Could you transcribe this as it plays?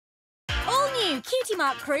the Cutie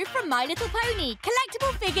Mark crew from My Little Pony.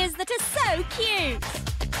 Collectible figures that are so cute.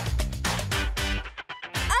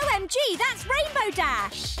 OMG, that's Rainbow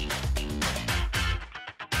Dash.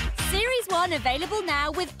 Series 1 available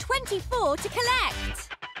now with 24 to collect.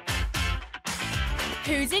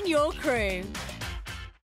 Who's in your crew?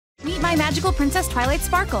 Meet my magical Princess Twilight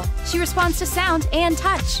Sparkle. She responds to sound and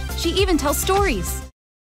touch. She even tells stories.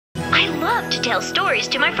 I love to tell stories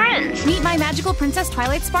to my friends. Meet my magical Princess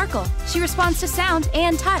Twilight Sparkle. She responds to sound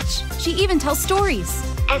and touch. She even tells stories.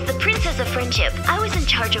 As the Princess of Friendship, I was in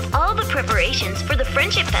charge of all the preparations for the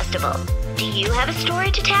Friendship Festival. Do you have a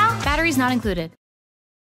story to tell? Batteries not included.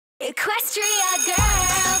 Equestria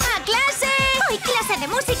Girl. ¡A clase! Hoy clase de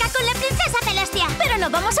música con la Princesa Celestia. Pero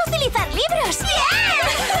no vamos a utilizar libros.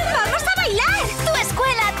 ¡Bien! ¡Vamos a bailar! Tu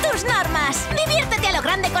escuela, tus normas. Diviértete a lo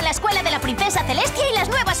grande con la escuela de la Princesa Celestia y las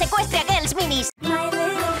nuevas Equestria Girls Minis. My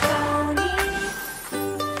Little Pony.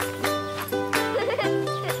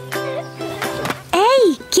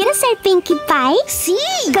 ¡Hey! ¿Quieres ser Pinkie Pie? ¡Sí!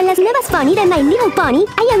 Con las nuevas Pony de My Little Pony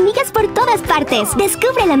hay amigas por todas partes.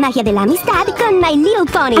 Descubre la magia de la amistad con My Little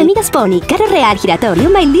Pony. Amigas Pony, carro real giratorio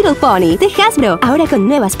My Little Pony de Hasbro. Ahora con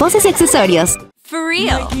nuevas poses y accesorios. For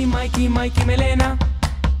real. Mikey, Melena.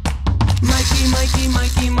 Mikey, Melena.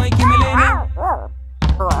 Mikey, Melena.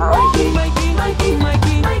 Mikey, Melena.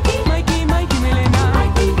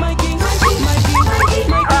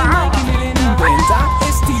 Inventa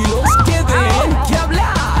estilos que den que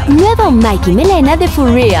hablar. Nuevo Mikey Melena de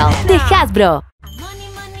For Real de Hasbro.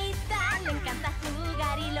 Le encanta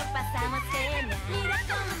jugar y lo pasamos genial. Mira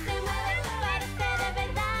cómo se mueve, parece de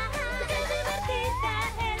verdad. Qué divertida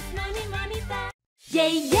es Monita.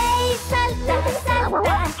 Yay, salta,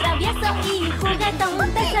 travieso y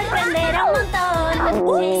juguetón, te sorprenderá un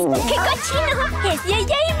montón. ¡Qué cochino! Es Yay,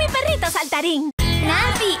 mi perrito saltarín.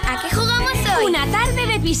 Nancy, ¿a qué jugamos hoy? Una tarde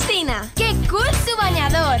de piscina. ¡Qué cool su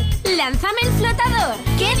bañador! ¡Lánzame el flotador!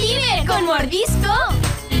 ¡Qué diver con mordisco!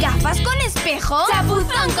 ¿Gafas con espejo?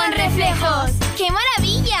 ¡Chapuzón con reflejos! ¡Qué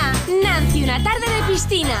maravilla! Nancy, una tarde de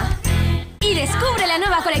piscina. Y descubre la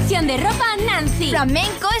nueva colección de ropa Nancy.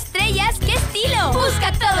 Flamenco, estrellas, ¡qué estilo!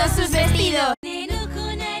 Busca todos sus vestidos. Neno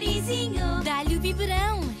con narizinho, dá-lhe o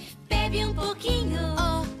biberão, bebe pouquinho.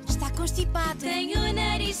 Oh, está constipado. Tem o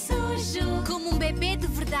nariz sujo, como bebê de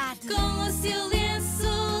verdade. Com o seu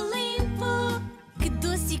lenço limpo. Que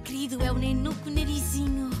doce e querido é o neno com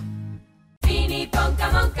narizinho. Pinipón,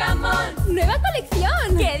 camón. ¡Nueva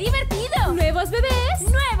colección! ¡Qué divertido! ¡Nuevos bebés!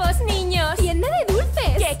 ¡Nuevos niños! ¡Tienda de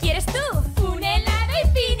dulces! ¿Qué quieres tú? ¡Un helado y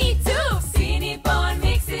Pinitú! Pinipón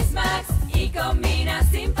mixes max y combina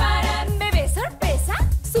sin parar. ¿Bebé sorpresa?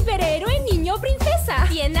 ¿Superhéroe, niño o princesa?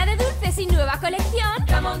 Tienda de dulces y nueva colección.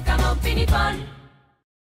 Camón, Pinipón.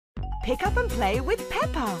 Pick up and play with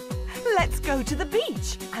Peppa. Let's go to the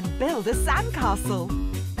beach and build a sandcastle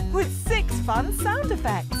with 6 fun sound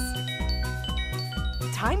effects.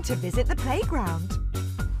 Time to visit the playground.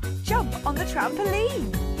 Jump on the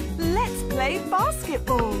trampoline. Let's play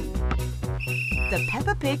basketball. The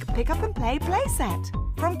Peppa Pig Pick Up and Play playset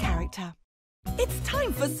from Character. It's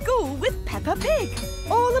time for school with Peppa Pig.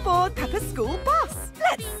 All aboard Peppa's school bus.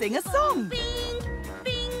 Let's sing a song.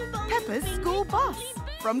 Peppa's school bus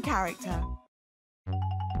from Character.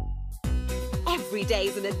 Every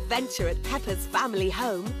day's an adventure at Peppa's family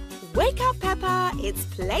home. Wake up, Peppa, it's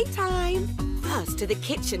playtime. First to the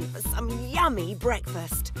kitchen for some yummy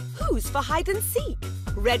breakfast. Who's for hide and seek?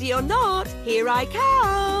 Ready or not, here I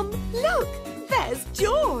come. Look, there's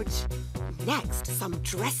George. Next, some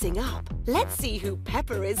dressing up. Let's see who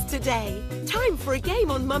Peppa is today. Time for a game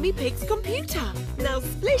on Mummy Pig's computer. Now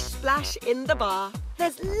splish splash in the bar.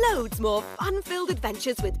 There's loads more fun-filled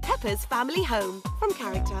adventures with Peppa's family home from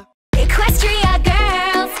Character. Equestria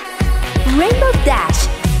Girls. Rainbow Dash,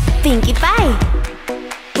 Pinkie Pie,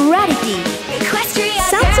 Rarity, Equestria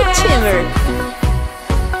Sunset Girls. Shimmer,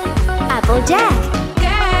 Applejack,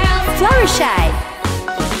 Girls. Fluttershy,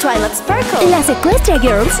 Twilight Sparkle. Las Equestria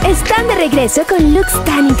Girls están de regreso con looks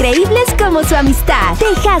tan increíbles como su amistad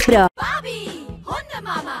de Hasbro. Barbie,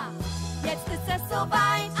 Hundemama. Jetzt ist es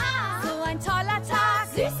soweit. So ein toller Tag.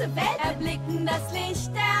 Süße Welt erblicken das Licht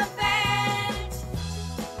der Welt.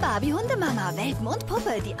 Barbie Hundemama,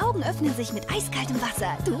 Weltmondpuppe. Die Augen öffnen sich mit eiskaltem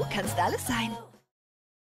Wasser. Du kannst alles sein.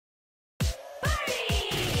 Barbie,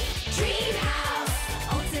 Dream House,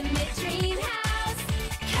 ultimate dream house.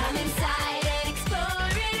 Come inside and explore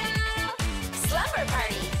it all. Slumber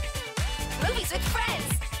party, movies with friends,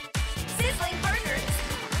 sizzling burgers.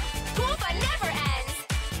 Pool fun never ends.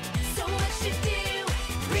 So much to do.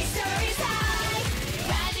 3 stories high.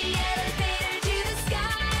 Ride the elevator to the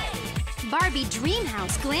sky. Barbie Dream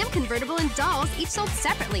House, glam convertible and dolls, each sold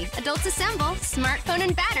separately. Adults assemble, smartphone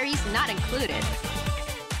and batteries not included.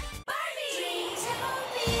 Barbie!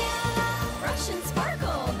 Russian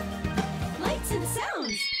sparkle! Lights and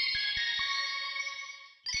sounds!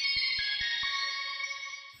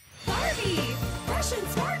 Barbie! Russian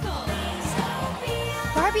sparkle!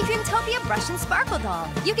 Barbie Dreamtopia Brush and Sparkle Doll.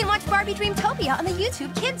 You can watch Barbie Dreamtopia on the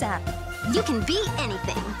YouTube Kids app. You can be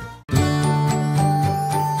anything.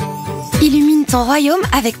 Illumine ton royaume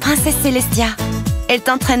avec Princesse Celestia. Elle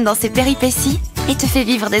t'entraîne dans ses péripéties et te fait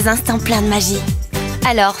vivre des instants pleins de magie.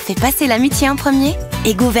 Alors fais passer l'amitié en premier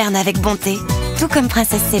et gouverne avec bonté, tout comme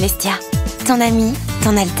Princesse Celestia. Ton amie,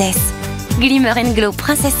 ton Altesse. Glimmer and Glow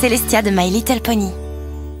Princesse Celestia de My Little Pony.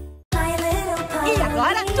 E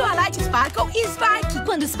agora, Twilight Sparkle e Spike.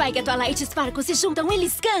 Quando Spike e Twilight Sparkle se juntam,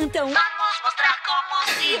 eles cantam. Vamos mostrar como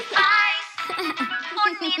se faz.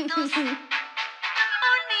 Unidos. Unidos.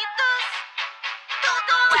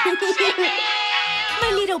 Tudo é time.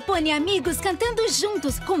 My Little Pony amigos cantando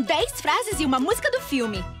juntos, com 10 frases e uma música do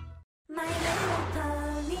filme.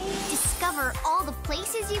 Discover all the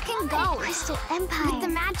places you can go. Crystal Empire. With the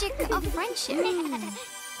magic of friendship.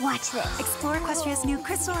 Watch this. Explore Equestria's new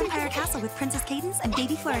Crystal Empire Castle with Princess Cadence and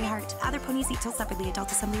Baby Flurry Heart. Other ponies each sold separately.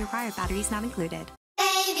 Adult assembly required. Batteries not included.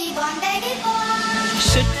 Baby born.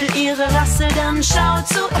 Schüttel ihre Rassel, dann schau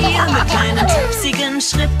zu ihr. Mit kleinen tüpsigen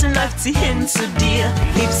Schritten läuft sie hin zu dir.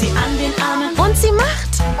 Heb sie an den Armen und sie macht.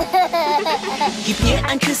 Gib ihr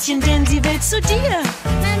ein Küsschen, denn sie will zu dir.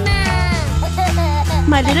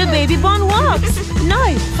 My Little Baby Born Walks.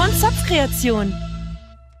 Neu von Zopfkreation.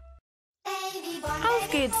 Auf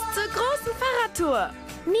geht's zur großen Fahrradtour.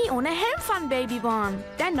 Nie ohne Helm von Babyborn.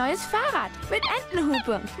 Dein neues Fahrrad mit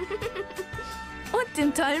Entenhupe. Und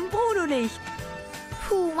dem tollen Bruno-Licht.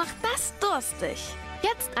 Puh, macht das durstig.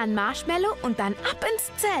 Jetzt ein Marshmallow und dann ab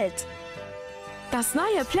ins Zelt. Das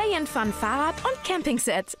neue Play-in-Fun Fahrrad und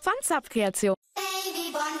Campingset von Zopfkreation.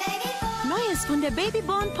 Neues von der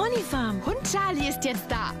Babyborn Pony Farm. Hund Charlie ist jetzt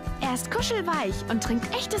da. Er ist kuschelweich und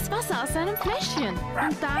trinkt echtes Wasser aus seinem Fläschchen.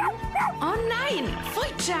 Und dann... Oh nein!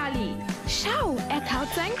 Pfui, Charlie! Schau, er kaut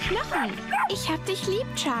seinen Knochen. Ich hab dich lieb,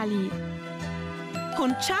 Charlie.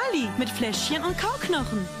 Hund Charlie mit Fläschchen und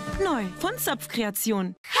Kauknochen. Neu von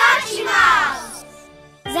Zopfkreation.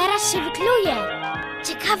 Zaraz się wykluje.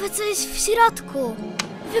 Ciekawe, co jest w środku.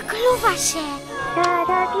 Wykluwa się.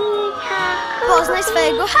 Poznaj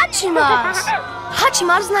swojego Hatchimals.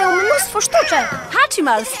 Hatchimals znają mnóstwo sztuczek.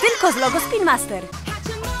 Hatchimals, tylko z logo Spin Master.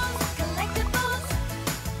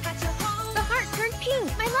 The heart turned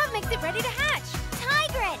pink. My love makes it ready to hatch.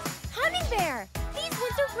 Tigret, hummingbird. These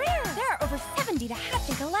ones are rare. There are over 70 to hatch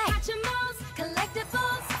and collect.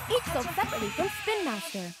 Each sold separately from Spin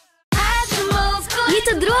Master. Je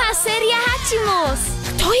to druhá séria Hatchimals.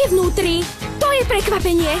 Kto je vnútri? To je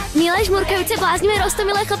prekvapenie. Milé žmurkajúce bláznivé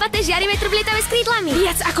roztomilé chlpaté žiary metroblietavé s krídlami.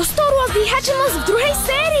 Viac ako 100 rôznych Hatchimals v druhej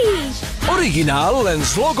sérii. Oryginál len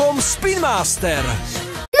z logom Spin Master.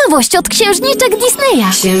 Nowość od księżniczek Disneya.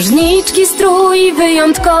 Księżniczki strój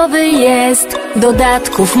wyjątkowy jest.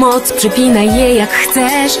 Dodatków moc, przypinaj je jak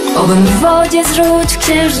chcesz. Ogon w wodzie zrzuć,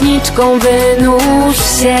 księżniczką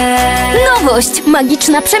wynurz się. Nowość,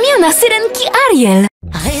 magiczna przemiana syrenki Ariel.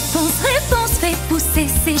 Réponse, réponse, fais pousser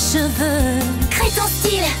ses cheveux. Crée ton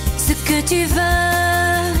style, ce que tu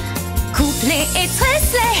veux. Couplé et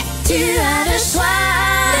tressé, tu as le choix.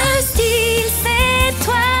 Le style, c'est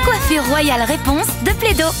toi. Coiffure royale réponse de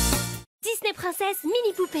Plaido. Disney Princesse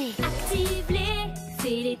Mini Poupée. Active-les,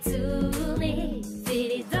 fais-les tourner,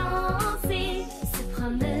 fais-les danser, se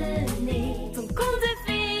promener. Ton conte de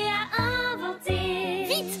fées à inventer.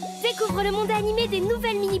 Vite, découvre le monde animé des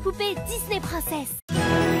nouvelles mini-poupées Disney Princesse.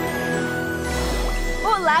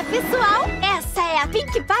 Olá, pessoal! Essa é a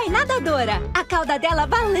Pinkie Pie nadadora. A cauda dela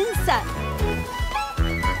balança.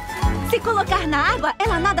 Se colocar na água,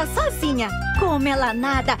 ela nada sozinha. Como ela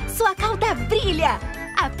nada, sua cauda brilha.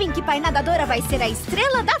 A Pinkie Pie nadadora vai ser a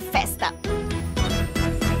estrela da festa.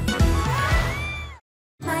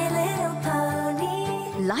 My Little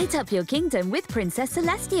Pony. Light up your kingdom with Princess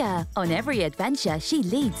Celestia. On every adventure, she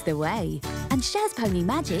leads the way and shares pony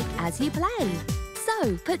magic as you play.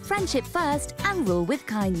 So, put friendship first and rule with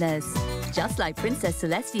kindness. Just like Princess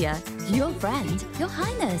Celestia, your friend, your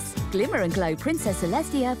highness. Glimmer and glow Princess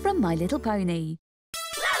Celestia from My Little Pony.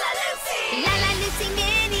 Lala Lucy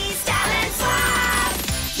Mini Style and Swap.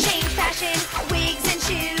 Change fashion, wigs and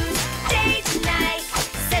shoes. Day to night,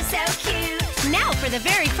 so cute. Now, for the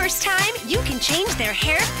very first time, you can change their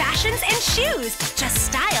hair, fashions, and shoes. Just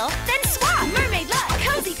style, then swap. Mermaid look,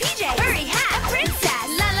 cozy PJ, furry hat, princess.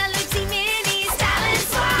 Lala Lucy Mini Style and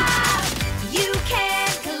Swap. You can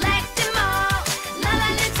collect them all.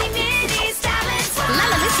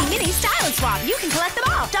 Mini Style and Swap. You can collect them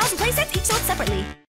all. Dolls and playsets each sold separately.